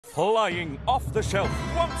Flying off the shelf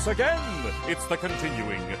once again, it's the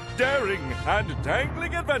continuing, daring, and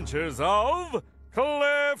dangling adventures of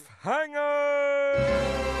Cliffhanger!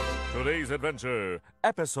 Today's adventure,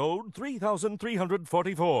 episode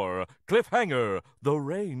 3344, Cliffhanger, the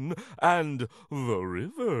Rain, and the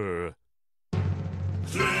River.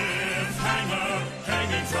 Cliffhanger,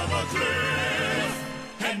 hanging from a cliff,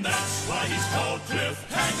 and that's why he's called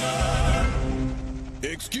Cliffhanger.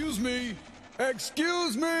 Excuse me!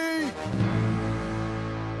 Excuse me!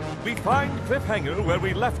 We find Cliffhanger where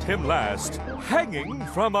we left him last, hanging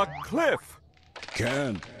from a cliff.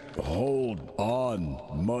 Can't hold on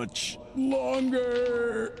much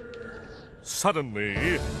longer.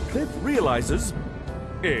 Suddenly, Cliff realizes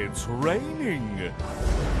it's raining.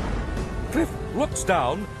 Cliff looks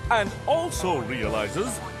down and also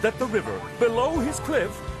realizes that the river below his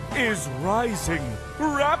cliff is rising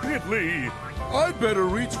rapidly. I'd better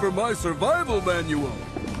reach for my survival manual.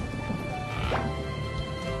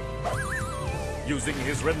 Using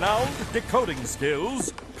his renowned decoding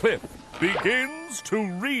skills, Cliff begins to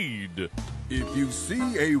read. If you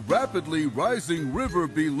see a rapidly rising river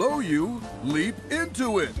below you, leap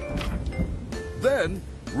into it. Then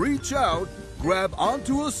reach out, grab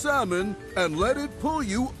onto a salmon, and let it pull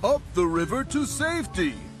you up the river to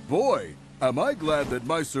safety. Boy, am I glad that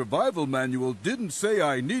my survival manual didn't say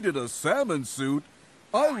I needed a salmon suit.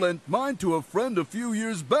 I lent mine to a friend a few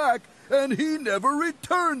years back, and he never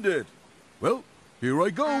returned it. Well, here I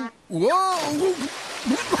go. Whoa!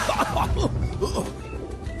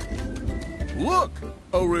 Look,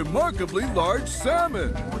 a remarkably large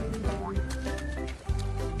salmon.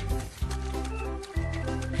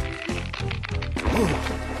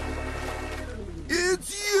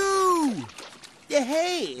 It's you!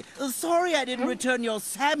 Hey, sorry I didn't return your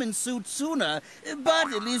salmon suit sooner,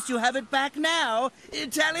 but at least you have it back now.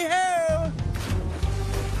 Tally-ho!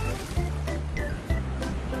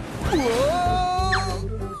 Whoa!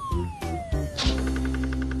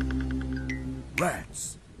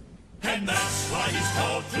 Rats. And that's why he's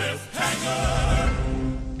called Cliffhanger.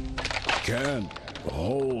 Can't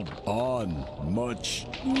hold on much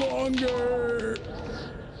longer.